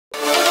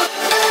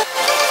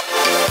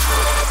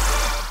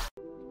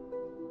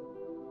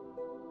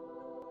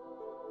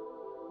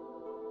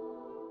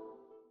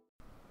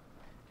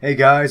Hey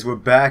guys, we're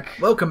back.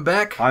 Welcome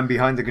back. I'm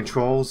behind the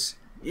controls.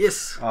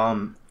 Yes.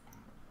 Okay,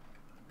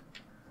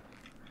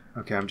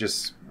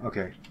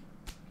 okay.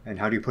 And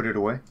how do you put it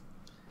away?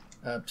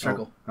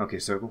 Circle. Oh, okay,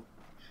 circle.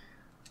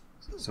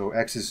 So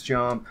X is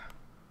jump.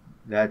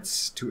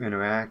 That's to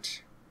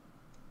interact.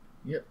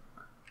 Yep.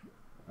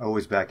 O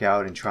is back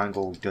out, and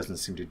triangle doesn't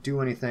seem to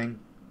do anything.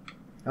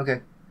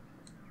 Okay.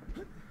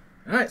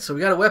 All right, so we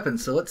got a weapon.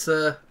 So let's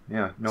let's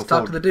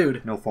talk to the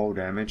dude. No fall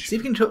damage. See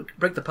if you can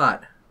break the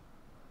pot.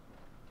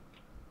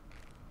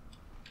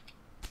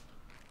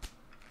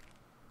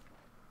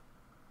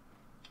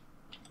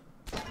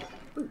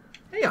 Ooh,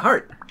 hey, a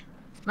heart.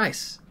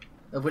 Nice.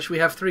 Of which we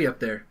have 3 up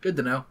there. Good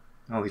to know.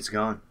 Oh, he's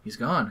gone. He's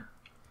gone.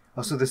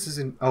 Oh, so this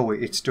isn't... Oh,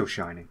 wait, it's still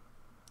shining.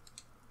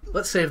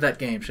 Let's save that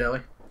game, shall we?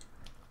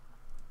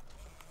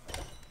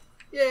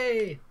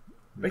 Yay!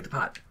 Break the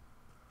pot.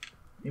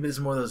 Maybe there's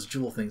more of those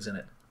jewel things in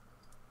it.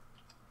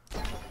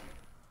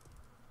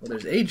 Well,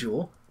 there's a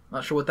jewel.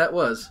 Not sure what that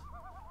was.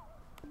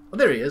 Oh,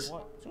 there he is.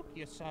 What took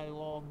you so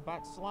long,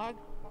 butt slug?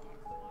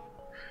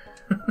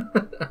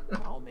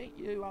 I'll meet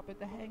you up at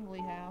the Hangley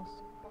house.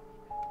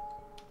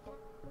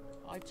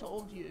 I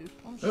told you.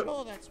 I'm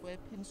sure that's where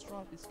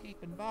Pinstripe is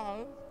keeping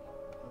Bo.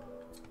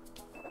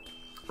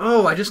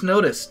 Oh, I just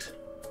noticed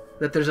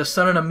that there's a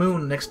sun and a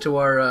moon next to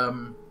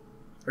our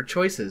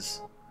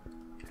choices.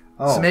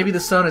 Oh. So maybe the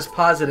sun is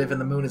positive and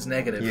the moon is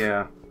negative.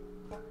 Yeah.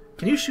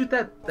 Can you shoot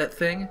that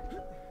thing?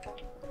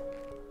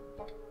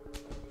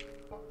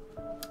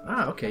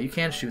 Ah, okay, you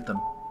can shoot them.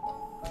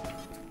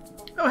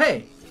 Oh,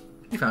 hey!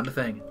 You found a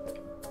thing.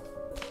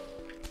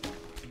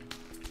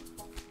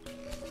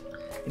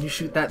 Can you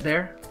shoot that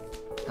there?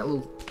 That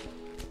little...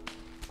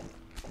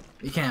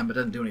 You can, but it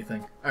doesn't do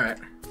anything. Alright.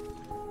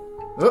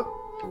 Whoop!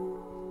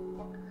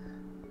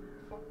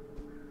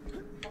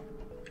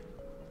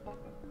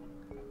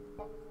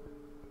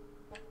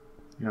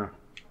 Yeah.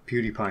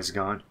 PewDiePie's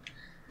gone.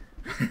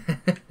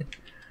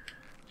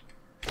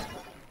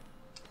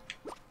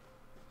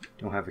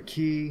 Don't have a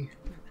key.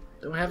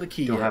 Don't have the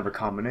key Don't yet. have a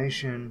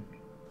combination.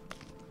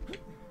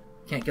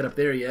 Can't get up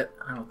there yet.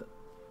 I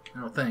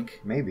don't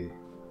think. Maybe.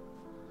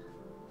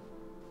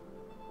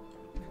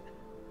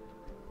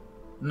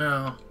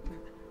 No.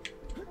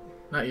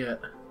 Not yet.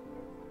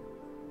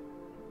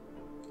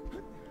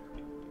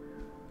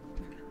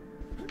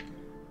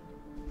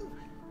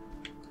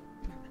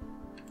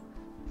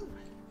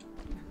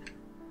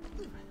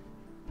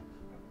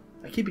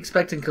 I keep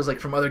expecting, because like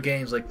from other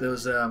games, like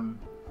those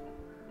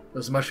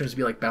mushrooms to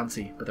be like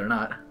bouncy, but they're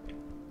not.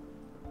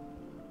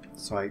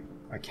 So I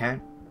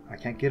can't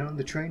get on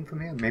the train from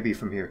here? Maybe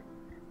from here.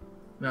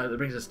 No, that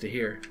brings us to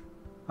here.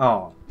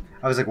 Oh.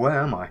 I was like, where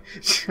am I?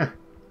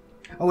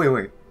 Oh,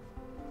 wait.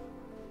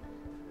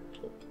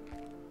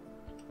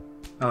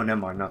 Oh,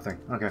 never mind, nothing.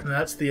 Okay. And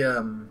that's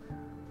the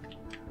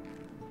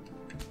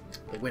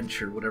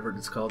winch or whatever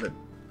it's called, the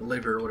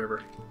lever or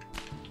whatever.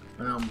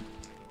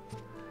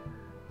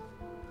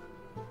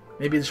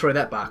 Maybe destroy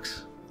that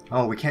box.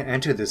 Oh, we can't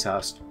enter this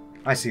house.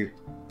 I see.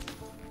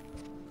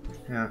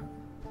 Yeah.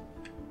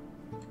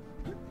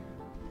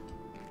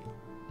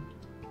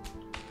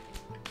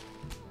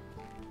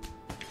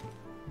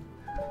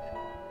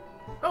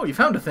 Oh, you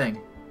found a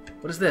thing.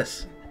 What is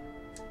this?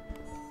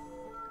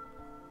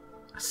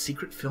 A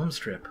secret film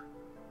strip.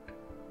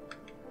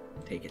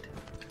 Take it.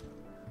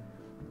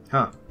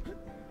 Huh.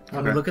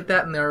 Can we look at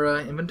that in their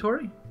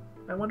inventory?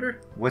 I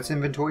wonder. What's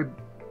inventory?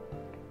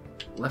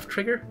 Left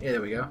trigger? Yeah,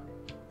 there we go.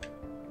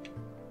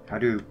 How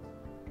do...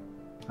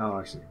 Oh,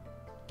 I see.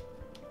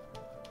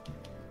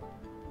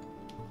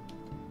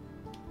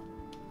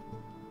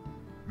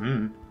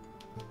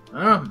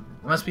 Oh,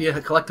 it must be a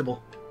collectible.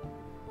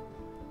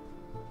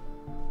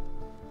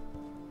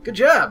 Good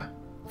job!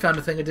 Found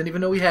a thing I didn't even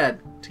know we had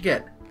to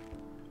get.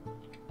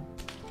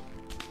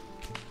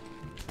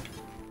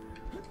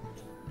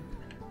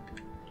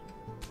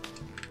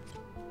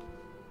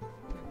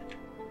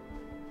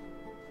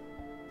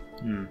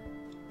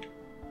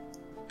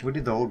 Where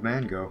did the old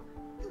man go?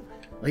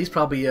 Well, he's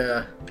probably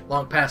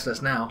long past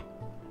us now.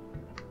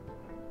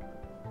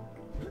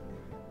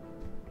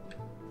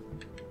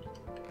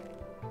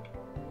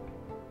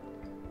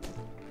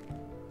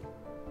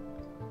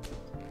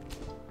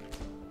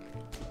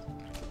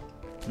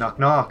 Knock,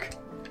 knock.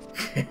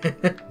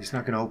 He's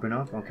not gonna open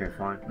up? Okay,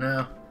 fine.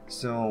 No.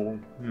 So,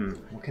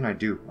 what can I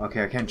do?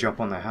 Okay, I can't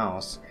jump on the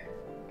house.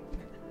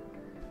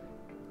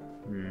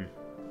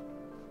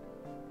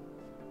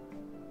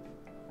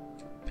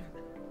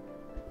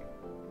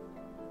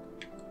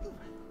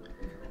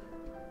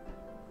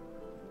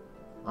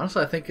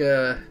 Honestly, I think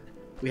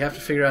we have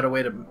to figure out a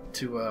way to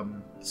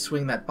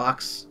swing that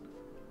box.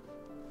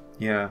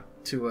 Yeah.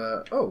 To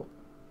oh.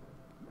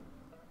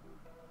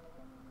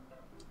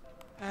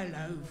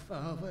 Hello,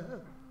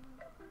 Father.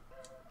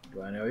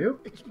 Do I know you?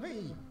 It's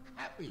me,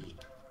 Happy.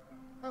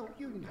 Oh,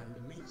 you know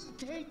me,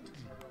 Ted.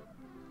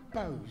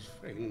 Bo's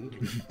friend.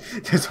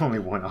 There's only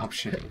one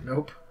option.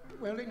 Nope.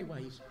 Well,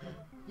 anyways,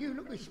 you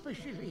look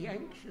especially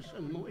anxious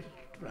and moist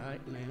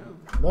right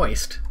now.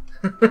 Moist?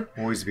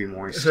 Always be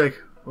moist. It's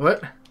like,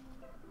 what?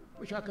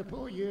 Wish I could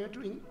pour you a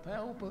drink,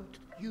 pal, but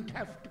you'd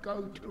have to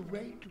go to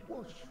Red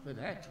Wash for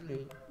that.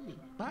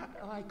 But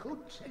I could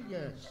sell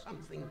you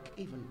something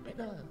even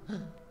better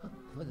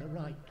for the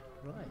right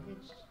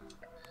price.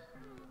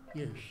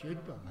 You should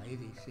buy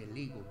this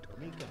illegal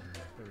Tommy gun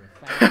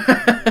for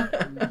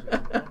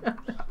 $1,000.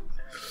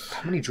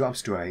 How many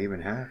drops do I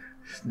even have?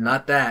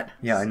 Not that.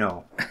 Yeah, I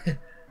know.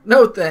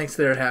 No thanks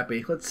there,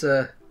 Happy. Let's,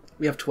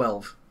 we have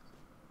 12.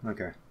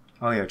 Okay.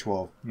 Oh, yeah,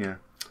 12. Yeah.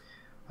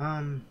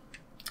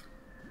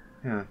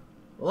 Yeah.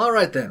 Well,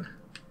 alright then.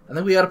 I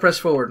think we gotta press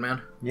forward,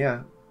 man.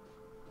 Yeah.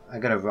 I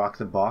gotta rock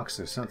the box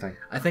or something.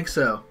 I think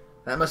so.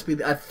 That must be,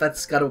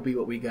 that's gotta be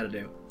what we gotta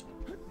do.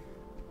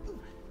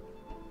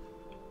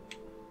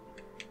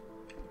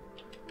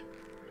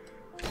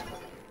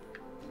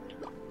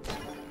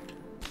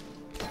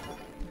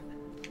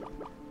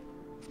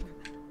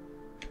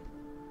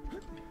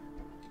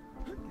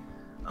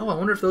 Oh, I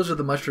wonder if those are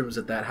the mushrooms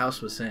that house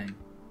was saying.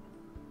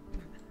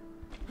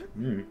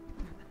 Hmm.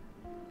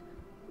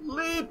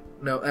 Leap!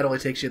 No, that only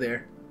takes you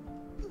there.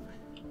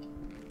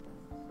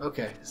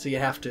 Okay, so you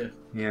have to...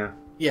 Yeah.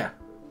 Yeah.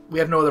 We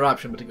have no other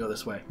option but to go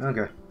this way.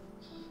 Okay.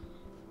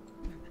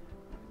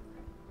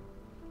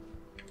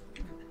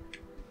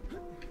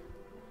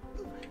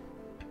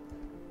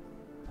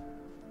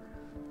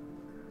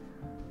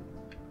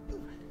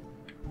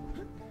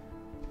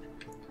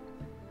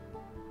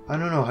 I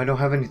don't know. I don't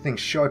have anything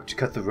sharp to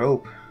cut the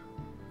rope.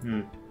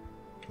 Hmm.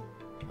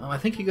 Oh, I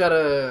think you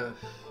gotta...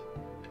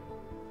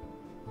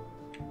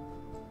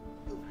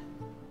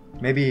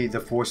 Maybe the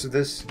force of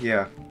this?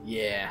 Yeah.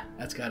 Yeah,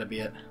 that's gotta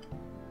be it.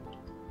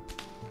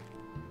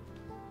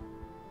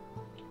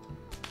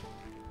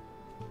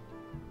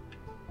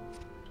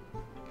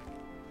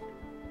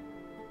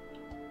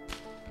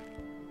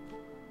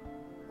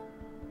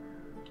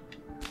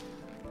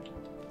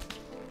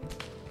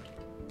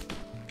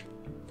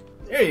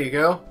 There you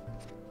go.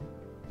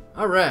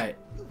 Alright,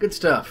 good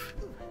stuff.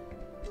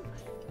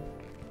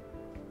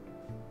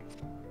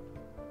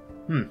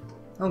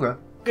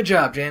 Okay. Good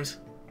job, James.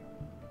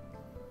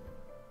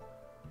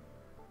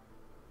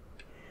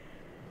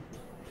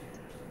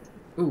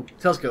 Ooh,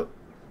 telescope.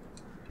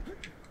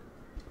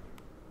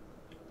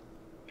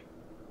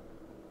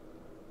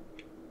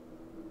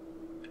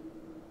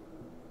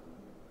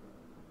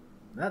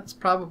 That's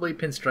probably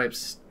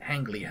Pinstripe's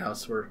Hangley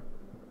house, or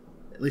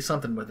at least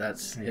something with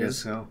that's I his. guess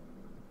so.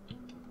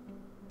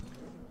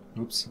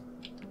 Oops.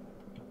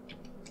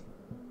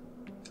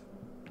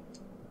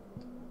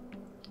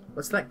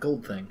 What's that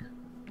gold thing?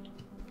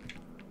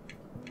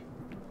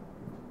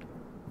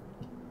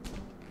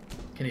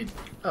 Can you...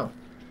 Oh.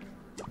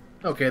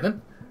 Okay,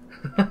 then.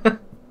 Hello,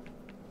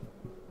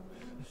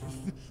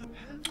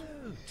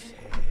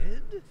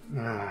 Ted.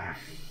 Ah.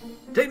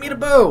 Take me to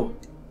Bo!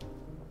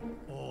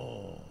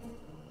 Oh,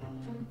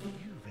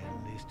 you've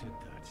enlisted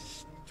that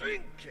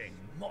stinking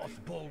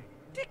mothball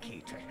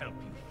Dicky to help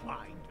you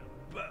find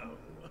a bow.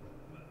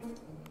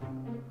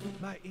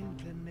 My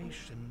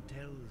inclination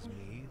tells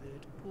me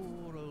that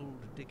poor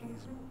old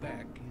Dicky's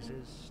back is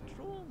as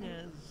strong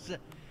as a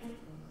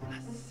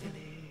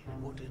silly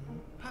wooden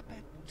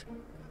puppet.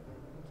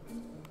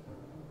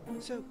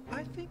 So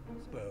I think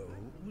Bo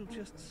will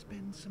just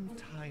spend some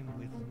time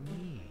with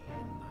me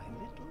in my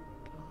little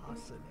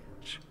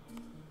parsonage.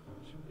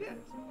 Yes,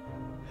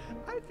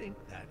 I think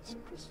that's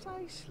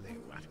precisely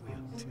what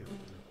we'll do.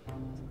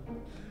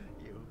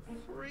 You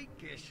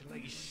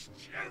freakishly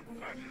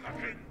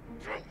stupid-looking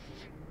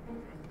goose!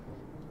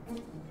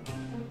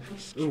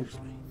 Excuse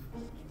me.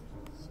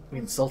 We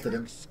insulted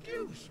him.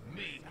 Excuse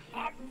me,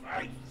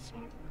 hotface!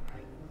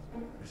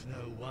 It's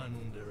no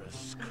wonder a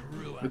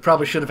screw We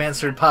probably should have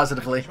answered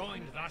positively.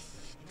 joined the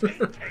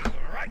stinking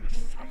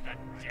ranks of the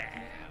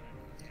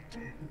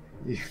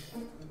damned.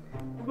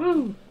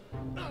 Woo!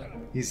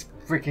 He's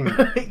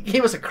freaking... He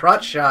gave us a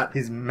crotch shot.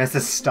 He's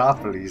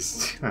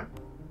Mephistopheles.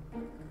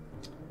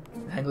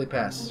 Hangley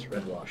Pass,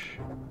 Red Wash.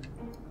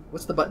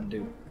 What's the button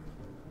do?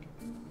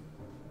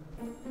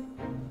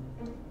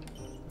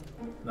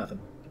 Nothing.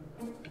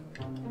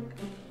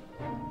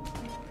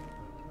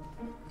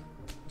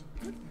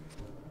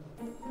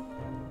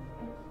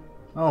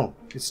 Oh,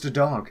 it's the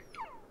dog.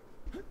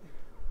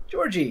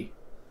 Georgie!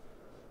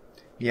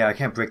 Yeah, I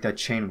can't break that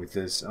chain with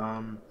this. It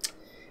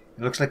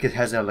looks like it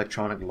has an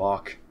electronic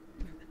lock.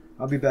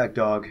 I'll be back,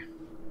 dog.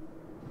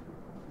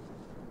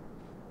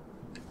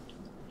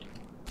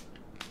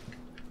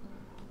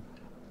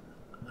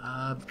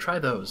 Try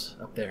those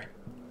up there.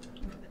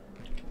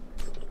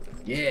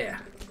 Yeah.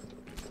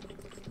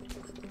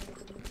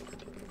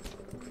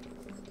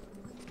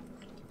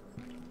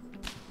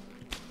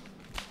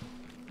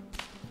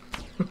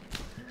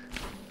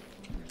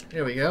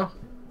 There we go.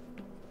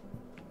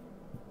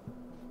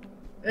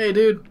 Hey,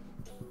 dude.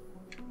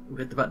 Ooh,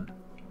 hit the button.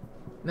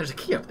 And there's a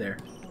key up there.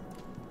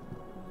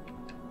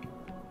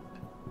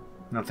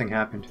 Nothing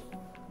happened.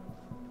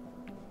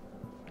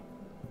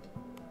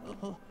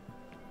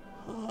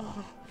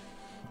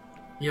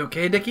 You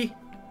okay, Dicky?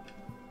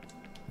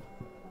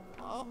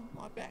 Oh,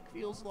 my back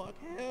feels like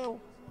hell.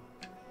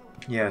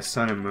 Yeah,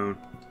 sun and moon.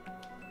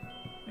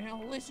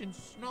 Now listen,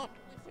 Snot,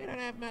 we don't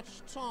have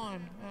much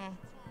time.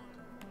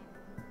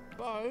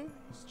 Bo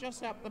is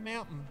just up the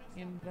mountain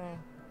in the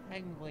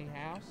Hagley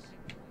house.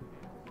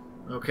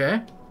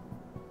 Okay.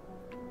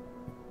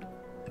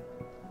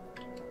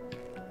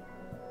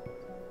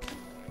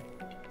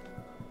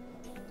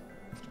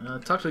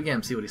 Talk to him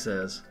again, see what he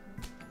says.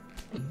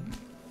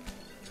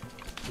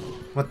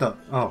 What the?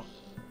 Oh.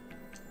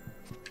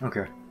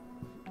 Okay.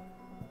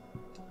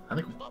 I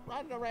think. Stop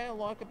running around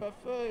like a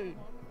buffoon.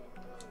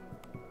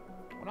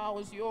 When I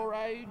was your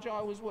age,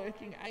 I was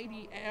working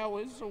 80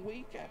 hours a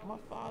week at my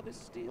father's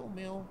steel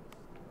mill.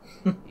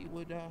 He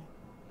would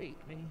beat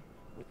me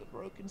with a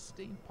broken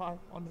steam pipe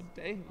on a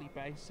daily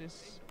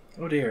basis.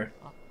 Oh dear.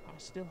 I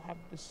still have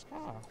the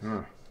scar.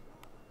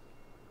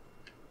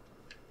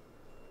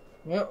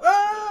 Well,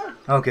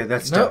 Okay,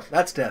 that's nope, tough.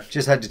 that's death.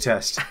 Just had to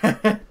test.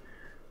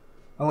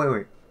 Oh,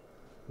 wait.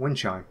 Wind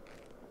chime.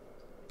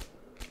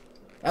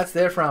 That's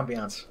there for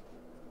ambiance.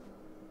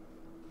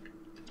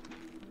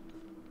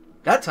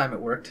 That time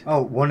it worked.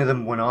 Oh, one of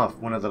them went off.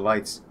 One of the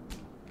lights.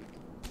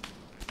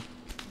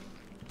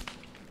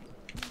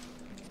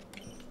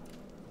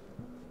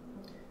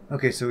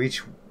 Okay, so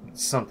each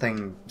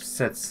something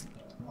sets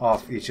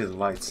off each of the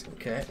lights.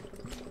 Okay.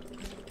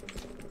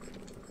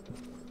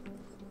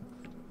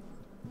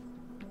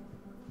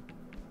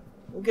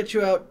 We'll get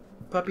you out,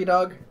 puppy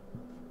dog.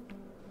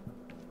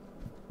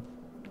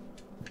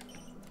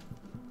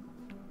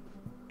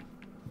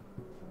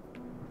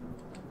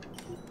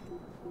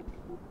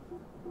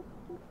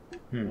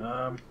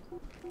 Hmm.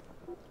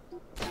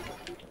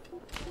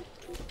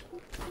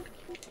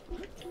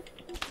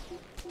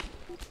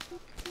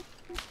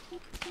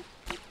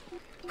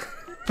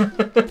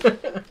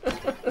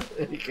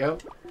 There you go.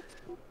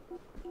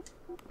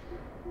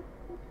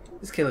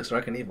 This kid looks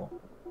dark and evil.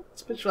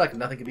 It's pitch black and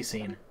nothing can be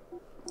seen.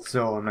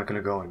 So I'm not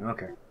gonna go in.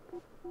 Okay.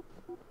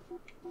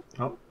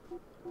 Oh.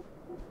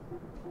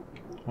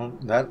 Well,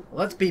 that. Well,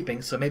 that's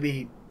beeping, so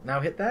maybe now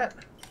hit that?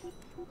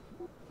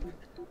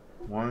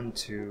 1,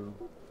 2.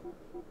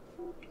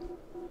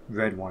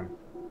 Red one.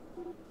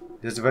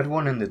 There's a red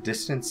one in the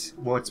distance.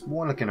 Well, it's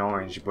more like an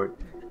orange, but...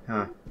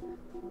 Huh.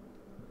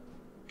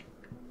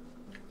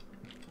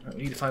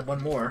 We need to find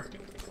one more.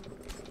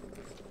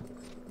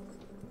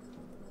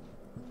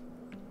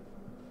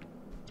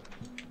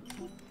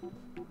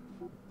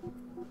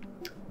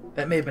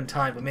 That may have been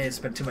time. We may have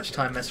spent too much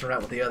time messing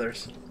around with the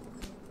others.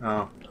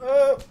 Oh.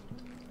 Oh!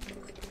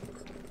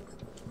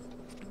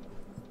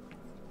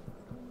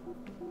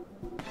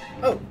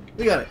 Oh,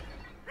 we got it.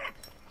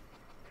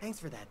 Thanks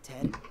for that,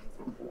 Ted.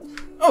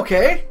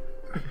 Okay.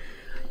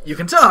 You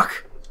can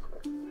talk.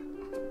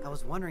 I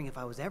was wondering if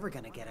I was ever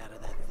gonna get out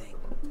of that thing.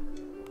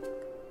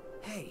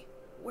 Hey,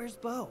 where's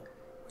Bo?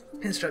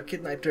 Pinstripe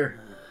kidnapped her.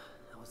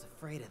 I was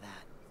afraid of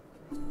that.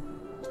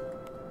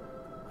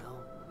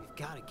 Well, we've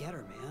got to get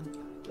her, man.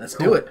 Let's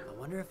Cool. do it. I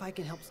wonder if I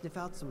can help sniff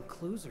out some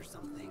clues or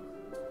something.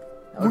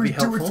 That would be We do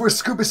it helpful. for a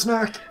scuba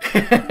snack!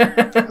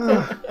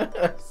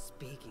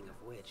 Speaking of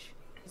which,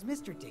 is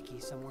Mr. Dicky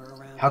somewhere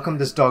around? How come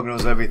this dog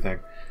knows everything?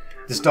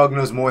 This dog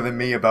knows more than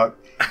me about...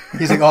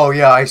 He's like, oh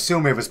yeah, I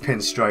assume it was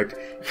Pinstripe.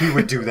 He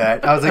would do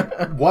that. I was like,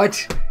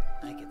 what?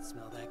 I could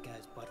smell that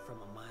guy's butt from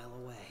a mile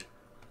away.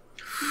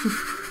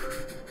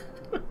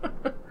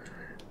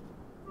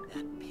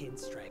 That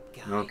Pinstripe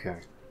guy. Okay.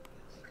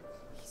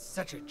 He's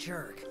such a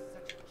jerk.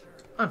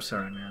 I'm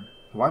sorry, man.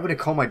 Why would I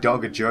call my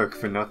dog a jerk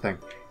for nothing?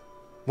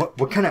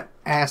 What kind of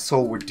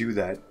asshole would do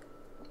that?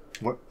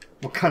 What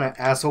kind of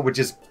asshole would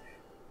just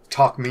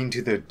talk mean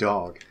to their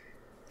dog?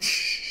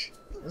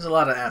 There's a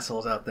lot of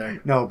assholes out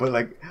there. No, but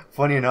like,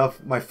 funny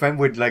enough, my friend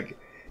would like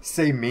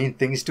say mean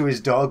things to his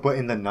dog, but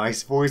in the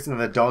nice voice, and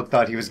the dog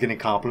thought he was getting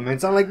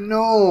compliments. I'm like,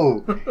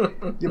 no,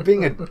 you're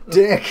being a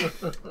dick.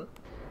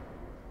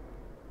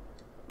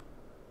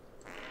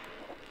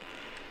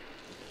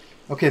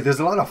 Okay, there's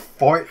a lot of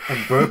fart and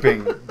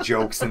burping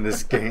jokes in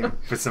this game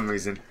for some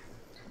reason.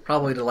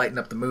 Probably to lighten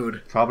up the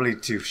mood. Probably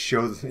to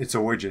show its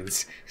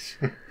origins.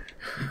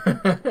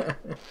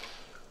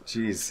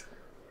 Jeez.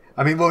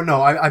 I mean, well,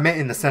 no, I meant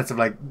in the sense of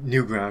like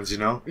Newgrounds, you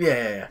know?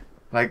 Yeah.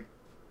 Like,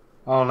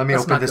 oh, let me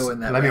Let's open not this. go in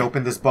that Let me way.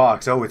 open this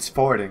box. Oh, it's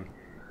farting.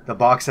 The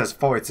box has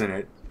farts in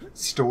it,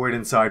 stored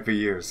inside for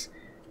years.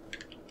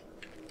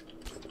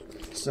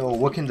 So,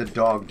 what can the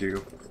dog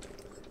do?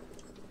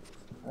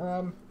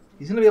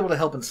 He's gonna be able to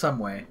help in some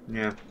way.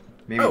 Yeah,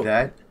 maybe Oh.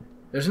 that.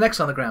 There's an X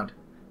on the ground.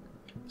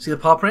 See the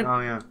paw print? Oh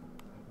yeah.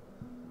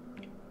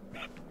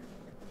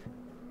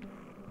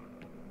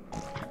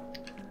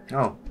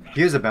 Oh,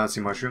 here's a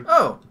bouncy mushroom.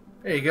 Oh,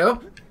 there you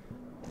go.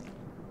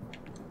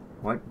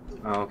 What?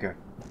 Oh, okay.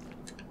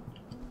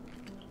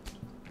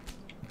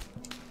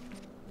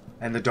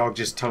 And the dog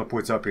just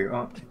teleports up here.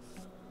 Oh,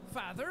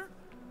 Father?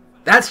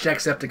 That's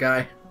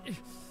Jacksepticeye.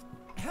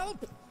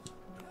 Help!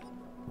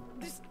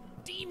 This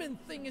demon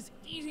thing is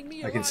eating me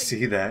I alive. can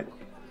see that.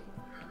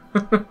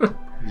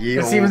 Ye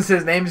It even old,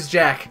 says name's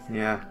Jack.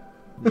 yeah,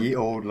 ye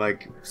old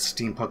like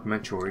steampunk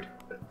Metroid.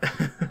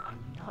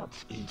 I'm not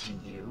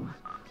eating you.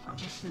 I'm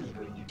just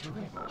delivering you to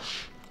Rebels.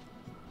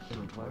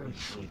 Don't worry,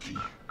 sweetie.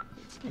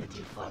 It's plenty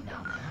of fun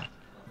down there.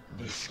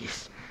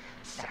 Viscous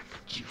sap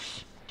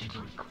juice to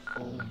drink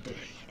all day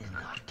and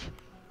night.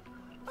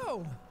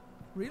 Oh,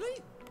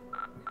 really?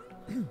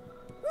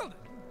 Well then,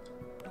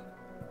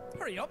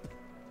 hurry up.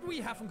 We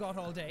haven't got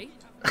all day.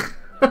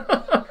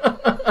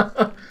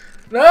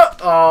 No!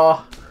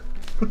 Aw.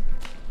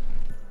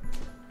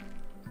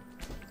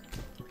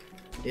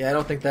 Yeah, I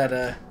don't think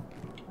that,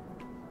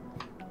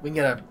 we can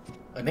get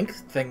an ink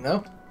thing,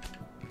 though.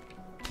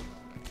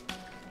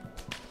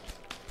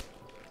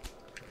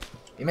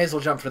 You may as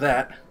well jump for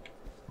that.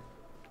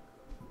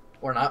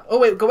 Or not. Oh,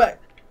 wait, go back.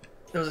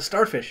 There was a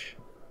starfish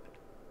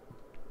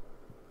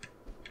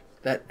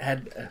that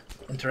had an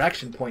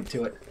interaction point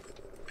to it.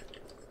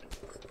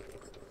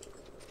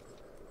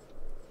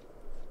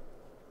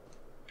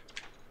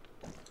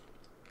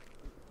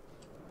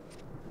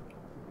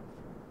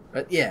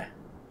 But yeah.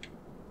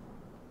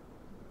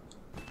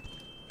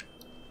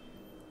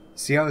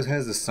 See how it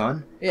has the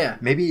sun? Yeah.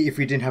 Maybe if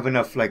we didn't have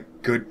enough,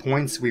 like, good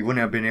points, we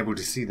wouldn't have been able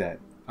to see that.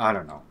 I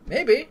don't know.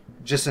 Maybe.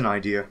 Just an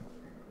idea.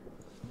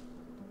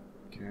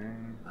 Okay.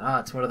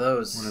 Ah, it's one of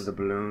those. One of the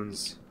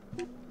balloons.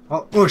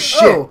 Oh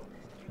shit! Oh!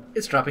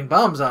 It's dropping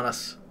bombs on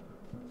us.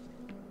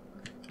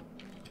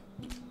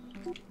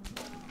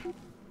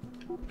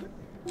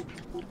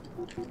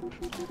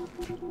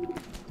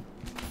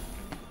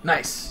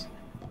 Nice.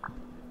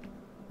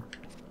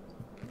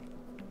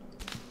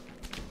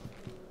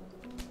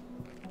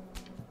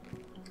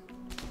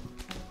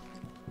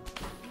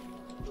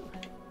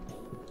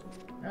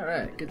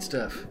 Alright, good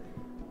stuff.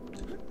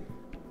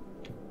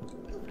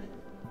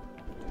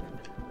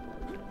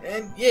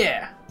 And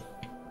yeah!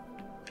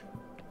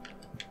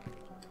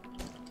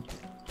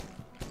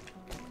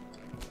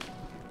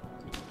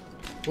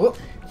 Whoa!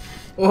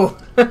 Oh!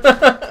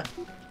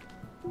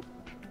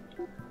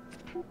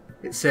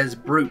 It says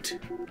brute.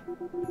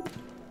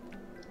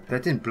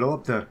 That didn't blow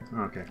up the...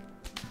 Oh, okay.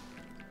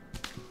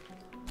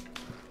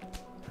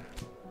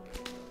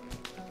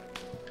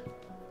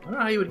 I don't know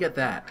how you would get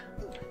that.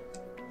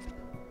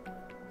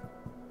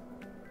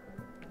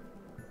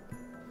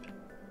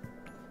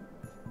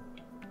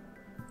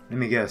 Let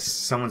me guess.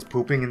 Someone's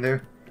pooping in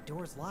there? The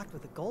door's locked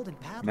with a golden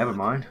padlock. Never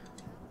mind.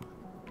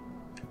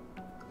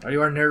 Are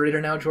you our narrator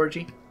now,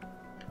 Georgie?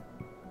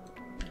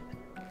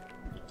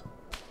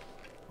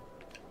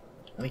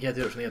 I think you have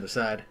to do it from the other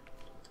side.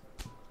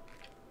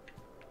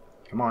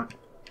 Come on.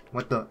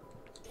 What the...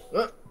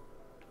 Oh.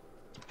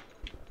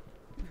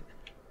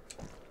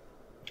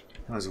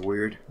 That was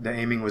weird. The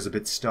aiming was a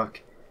bit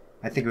stuck.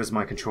 I think it was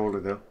my controller,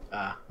 though.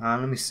 Ah.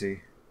 Let me see.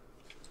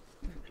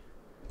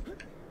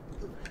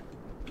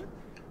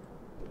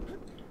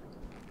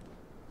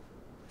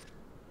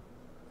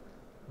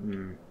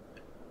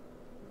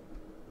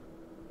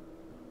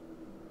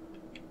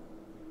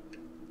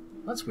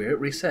 That's weird. It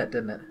reset,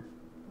 didn't it?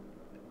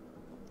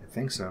 I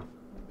think so.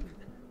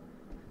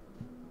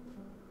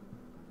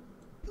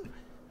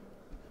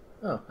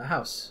 Oh, a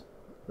house.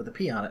 With a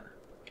P on it.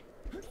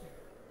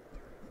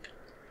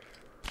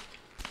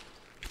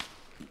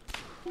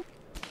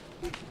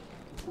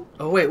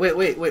 Oh, wait.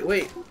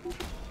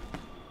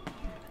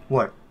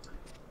 What?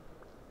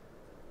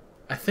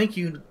 I think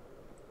you...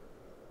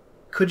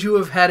 Could you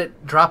have had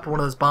it drop one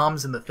of those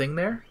bombs in the thing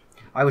there?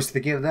 I was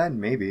thinking of that,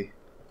 maybe.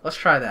 Let's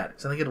try that,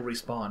 because I think it'll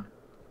respawn.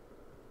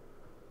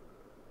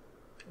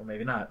 Or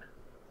maybe not.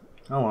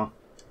 Oh well.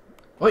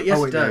 Oh, yes,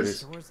 wait, it there it does. is.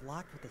 The door's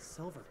locked with a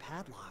silver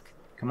padlock.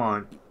 Come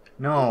on.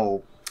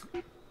 No.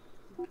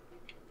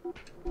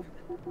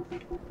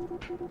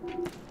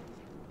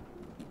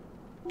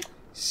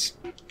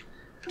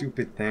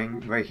 Stupid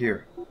thing. Right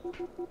here.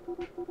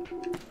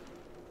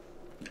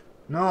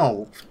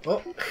 No.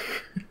 Oh.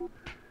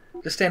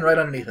 Just stand right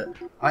underneath it.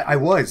 I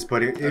was,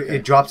 but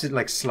it drops it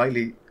like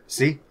slightly.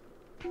 See?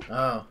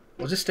 Oh.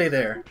 Well, just stay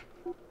there.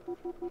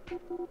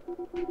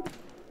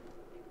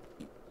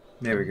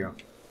 There we go.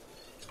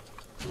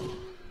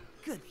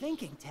 Good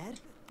thinking,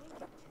 Ted.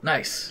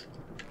 Nice.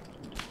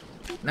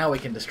 Now we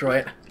can destroy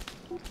it.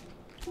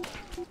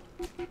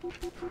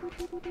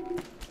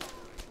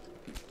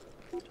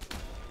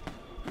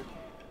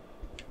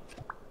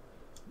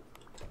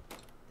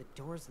 The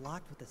door's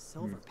locked with a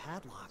silver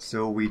padlock.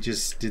 So we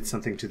just did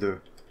something to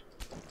the...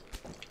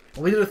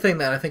 Well, we did a thing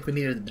that I think we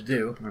needed to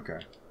do.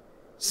 Okay.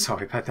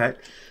 Sorry about that.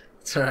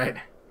 It's alright.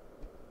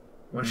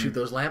 Want to shoot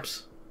those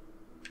lamps?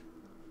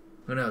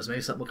 Who knows?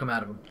 Maybe something will come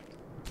out of them.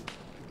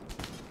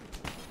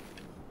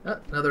 Oh,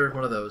 another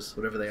one of those,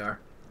 whatever they are.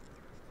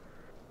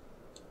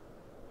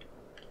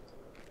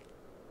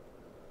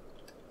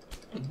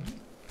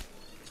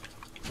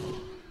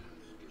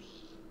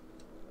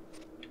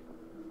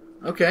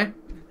 Okay.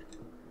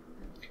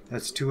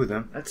 That's two of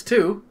them. That's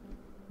two.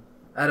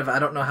 Out of I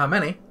don't know how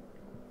many.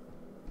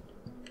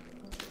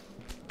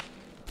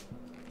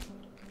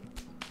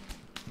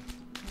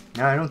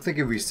 No, I don't think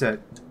it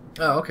reset.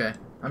 Oh, okay.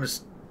 I'm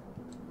just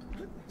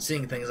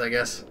seeing things, I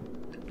guess.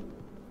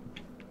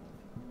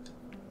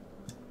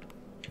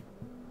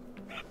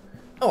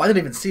 Oh, I didn't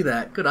even see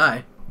that. Good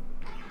eye.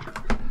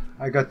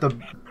 I got the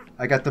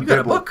You bibble. got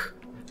a book?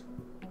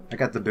 I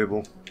got the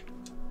bibble.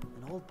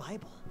 An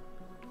Bible.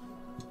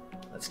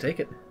 Let's take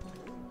it.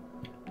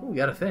 Ooh, we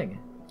got a thing.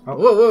 Oh.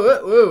 Whoa, whoa,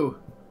 whoa,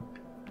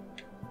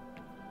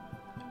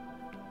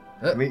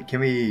 whoa! Can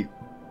we...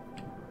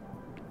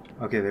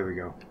 Okay, there we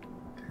go.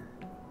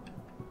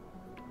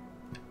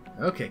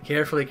 Okay,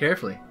 carefully,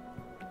 carefully.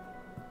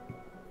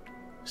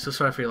 So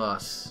sorry for your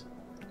loss.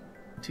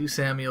 2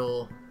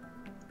 Samuel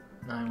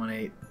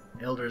 918,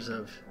 Elders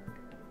of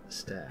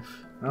Staff.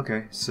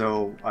 Okay,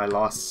 so I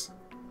lost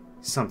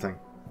something.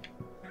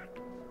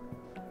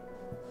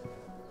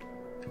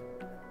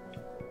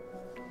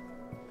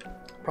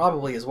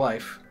 Probably his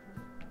wife.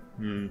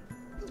 Hmm.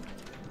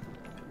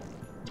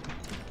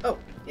 Oh,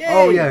 yay!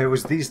 Oh yeah, it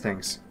was these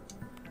things.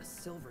 A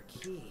silver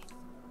key.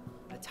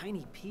 A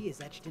tiny P is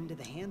etched into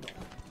the handle.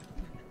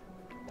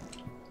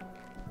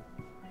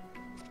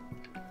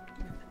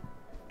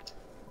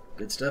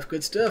 Good stuff,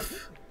 good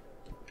stuff.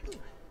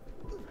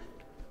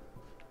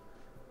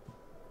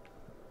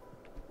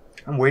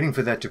 I'm waiting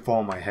for that to fall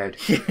on my head.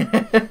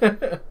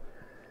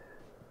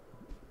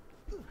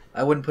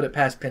 I wouldn't put it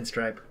past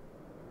Pinstripe.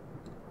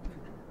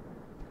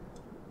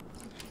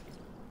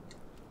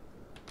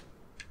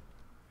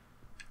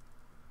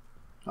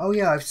 Oh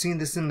yeah, I've seen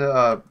this in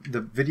the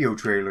video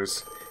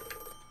trailers.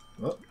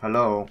 Oh.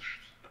 Hello.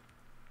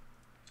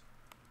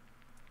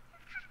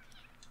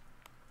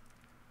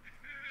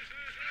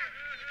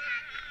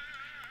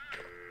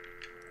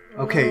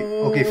 Okay,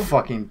 okay,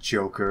 fucking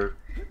Joker.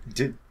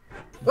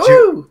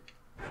 Woo!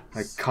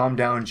 Like, calm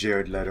down,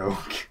 Jared Leto.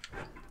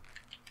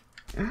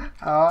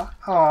 I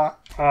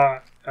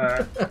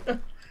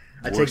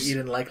take it you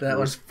didn't like that one.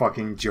 Worst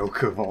fucking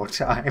Joker of all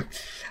time.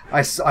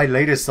 I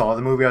later saw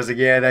the movie. I was like,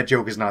 yeah, that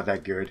Joker's not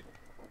that good.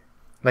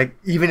 Like,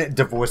 even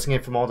divorcing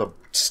it from all the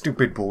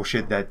stupid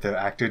bullshit that the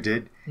actor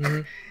did.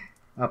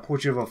 A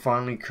portrait of a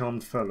finely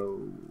combed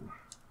fellow.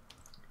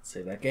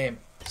 Say that game.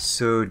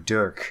 So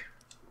dark.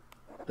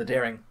 The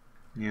Daring.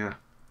 Yeah.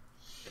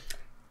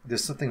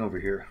 There's something over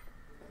here.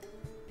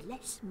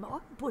 Bless my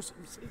bosom,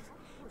 sis.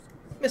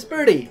 Miss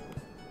Birdie!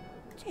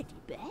 Teddy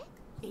Bear,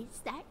 is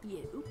that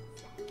you?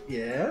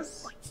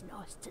 Yes? Oh, it's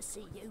nice to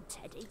see you,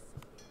 Teddy.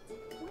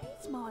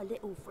 Where's my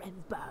little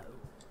friend Bo?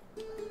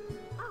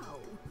 Oh,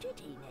 did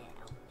he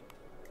now?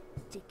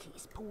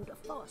 Dicky's pulled a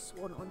fast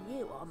one on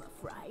you, I'm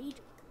afraid.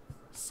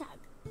 So,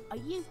 are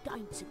you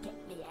going to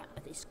get me out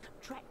of this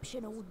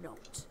contraption or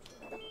not?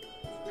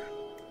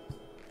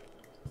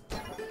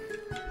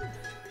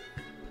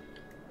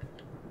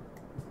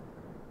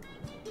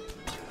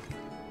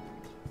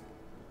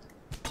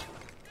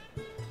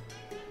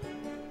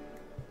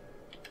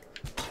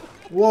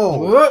 Whoa!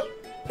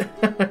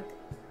 Whoop!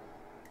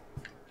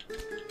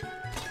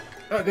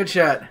 Oh, good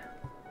shot.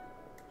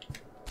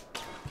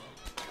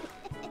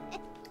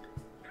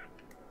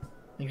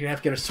 You're gonna have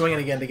to get her swinging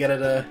again to get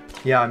it,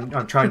 Yeah,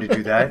 I'm trying to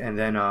do that, and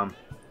then,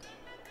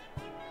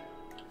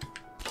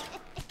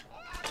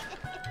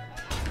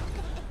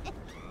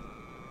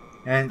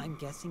 And I'm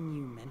guessing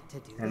you meant to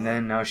do that. and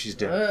then now she's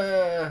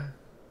dead.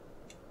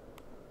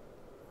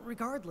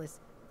 Regardless,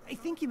 I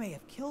think you may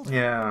have killed her.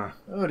 Yeah.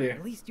 Oh dear.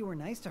 At least you were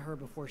nice to her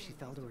before she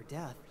fell to her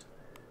death.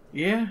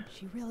 Yeah?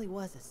 She really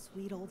was a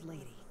sweet old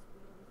lady.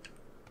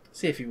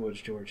 See if you would,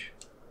 George.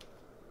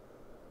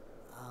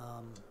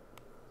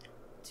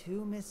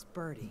 To Miss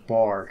Birdie.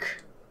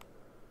 Bark.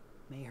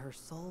 May her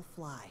soul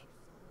fly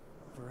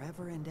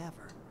forever and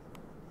ever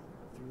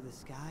through the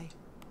sky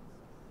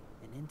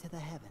and into the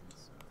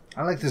heavens.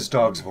 I like this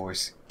dog's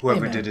voice. Whoever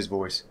Amen. did his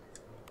voice.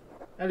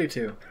 I do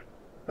too.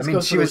 Let's I mean,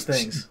 go she through was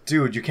those things.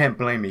 Dude, you can't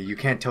blame me. You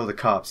can't tell the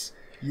cops.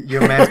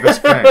 You're a man's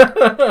best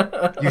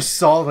friend. You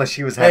saw that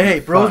she was having Hey,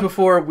 bros fun.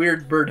 before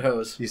weird bird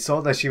hose. You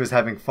saw that she was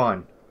having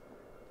fun.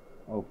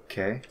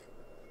 Okay.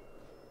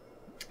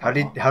 How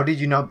did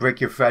you not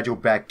break your fragile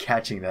back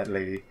catching that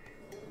lady?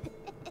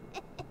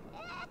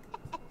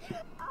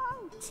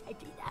 Oh,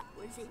 Teddy, that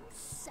was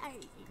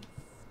insane.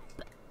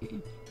 But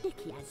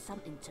Dicky has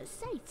something to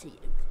say to you,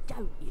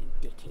 don't you,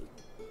 Dicky?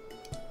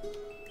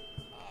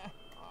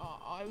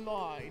 I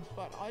lied,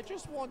 but I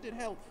just wanted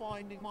help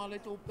finding my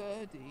little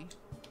birdie.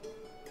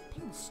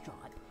 Pinstripe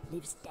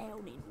lives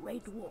down in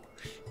Red Wash,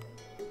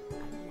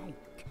 a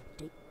lake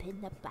deep in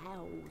the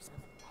bowels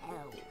of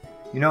hell.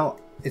 You know,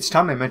 it's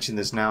time I mention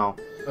this now.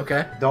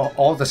 Okay.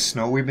 All the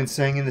snow we've been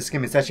saying in this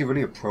game, it's actually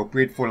really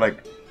appropriate for,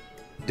 like,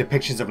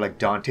 depictions of, like,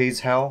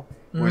 Dante's hell.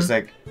 Where it's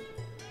like,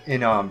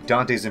 in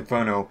Dante's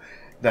Inferno,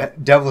 the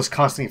devil is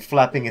constantly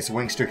flapping its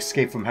wings to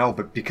escape from hell,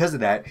 but because of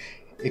that,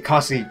 it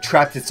constantly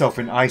traps itself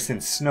in ice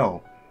and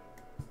snow.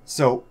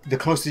 So, the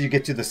closer you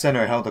get to the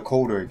center of hell, the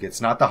colder it gets,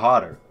 not the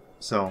hotter.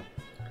 So,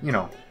 you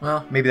know,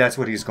 Well, maybe that's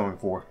what he's going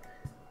for.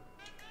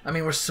 I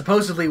mean, we're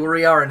supposedly where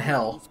we are in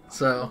hell,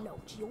 so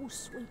Lodge your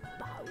sweet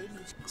bow in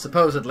his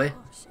supposedly.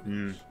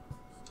 Mm.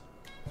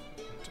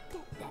 To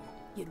get there,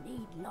 you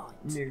need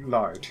light.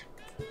 Large.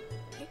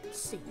 Let's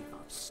see if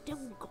I've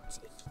still got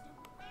it.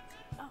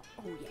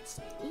 Oh yes,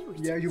 here it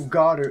Yeah, is. you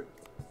got it,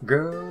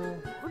 girl.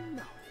 One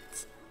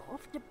night,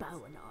 after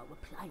Bo and I were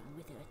playing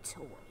with her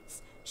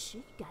toys,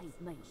 she gave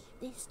me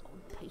this on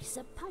piece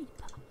of paper.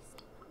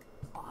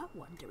 I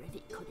wonder if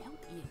it could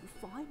help you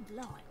find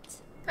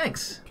light.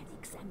 Thanks. You can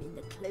examine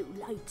the clue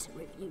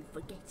later if you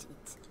forget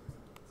it.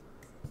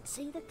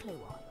 See the clue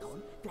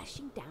icon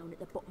flashing down at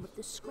the bottom of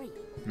the screen?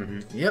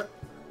 Yep.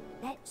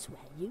 That's where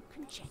you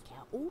can check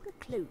out all the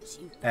clues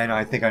you've got. And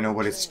I think I know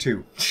what it's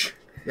to.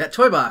 Yeah,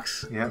 toy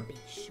box. Yeah. Be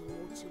sure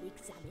to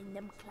examine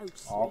them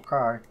closely.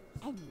 Okay.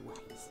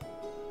 Anyways,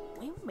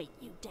 we'll meet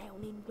you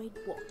down in Red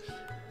Watch.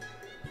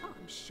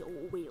 I'm sure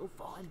we'll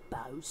find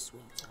Bo,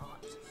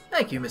 sweetheart.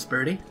 Thank you, Miss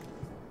Birdie.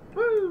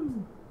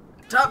 Woo!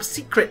 Top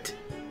secret.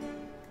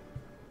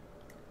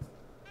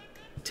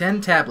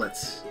 10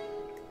 tablets.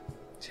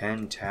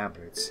 10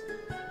 tablets.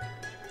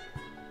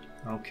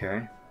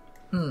 Okay.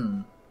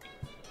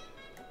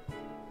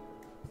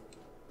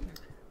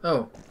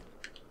 Oh.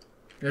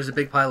 There's a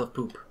big pile of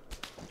poop.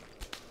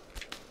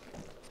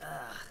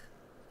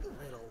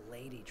 Little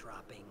lady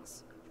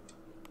droppings.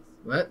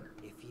 What?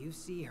 If you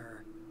see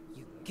her,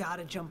 you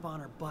gotta jump on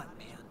her butt,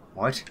 man.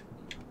 What?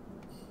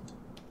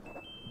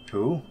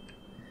 Who?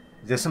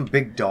 There's some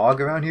big dog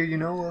around here you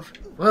know of?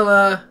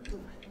 Well,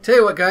 tell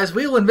you what, guys.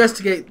 We will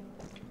investigate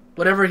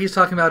whatever he's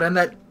talking about and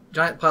that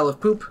giant pile of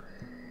poop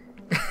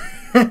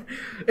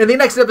in the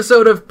next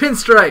episode of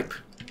Pinstripe.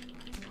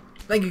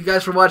 Thank you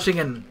guys for watching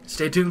and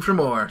stay tuned for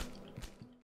more.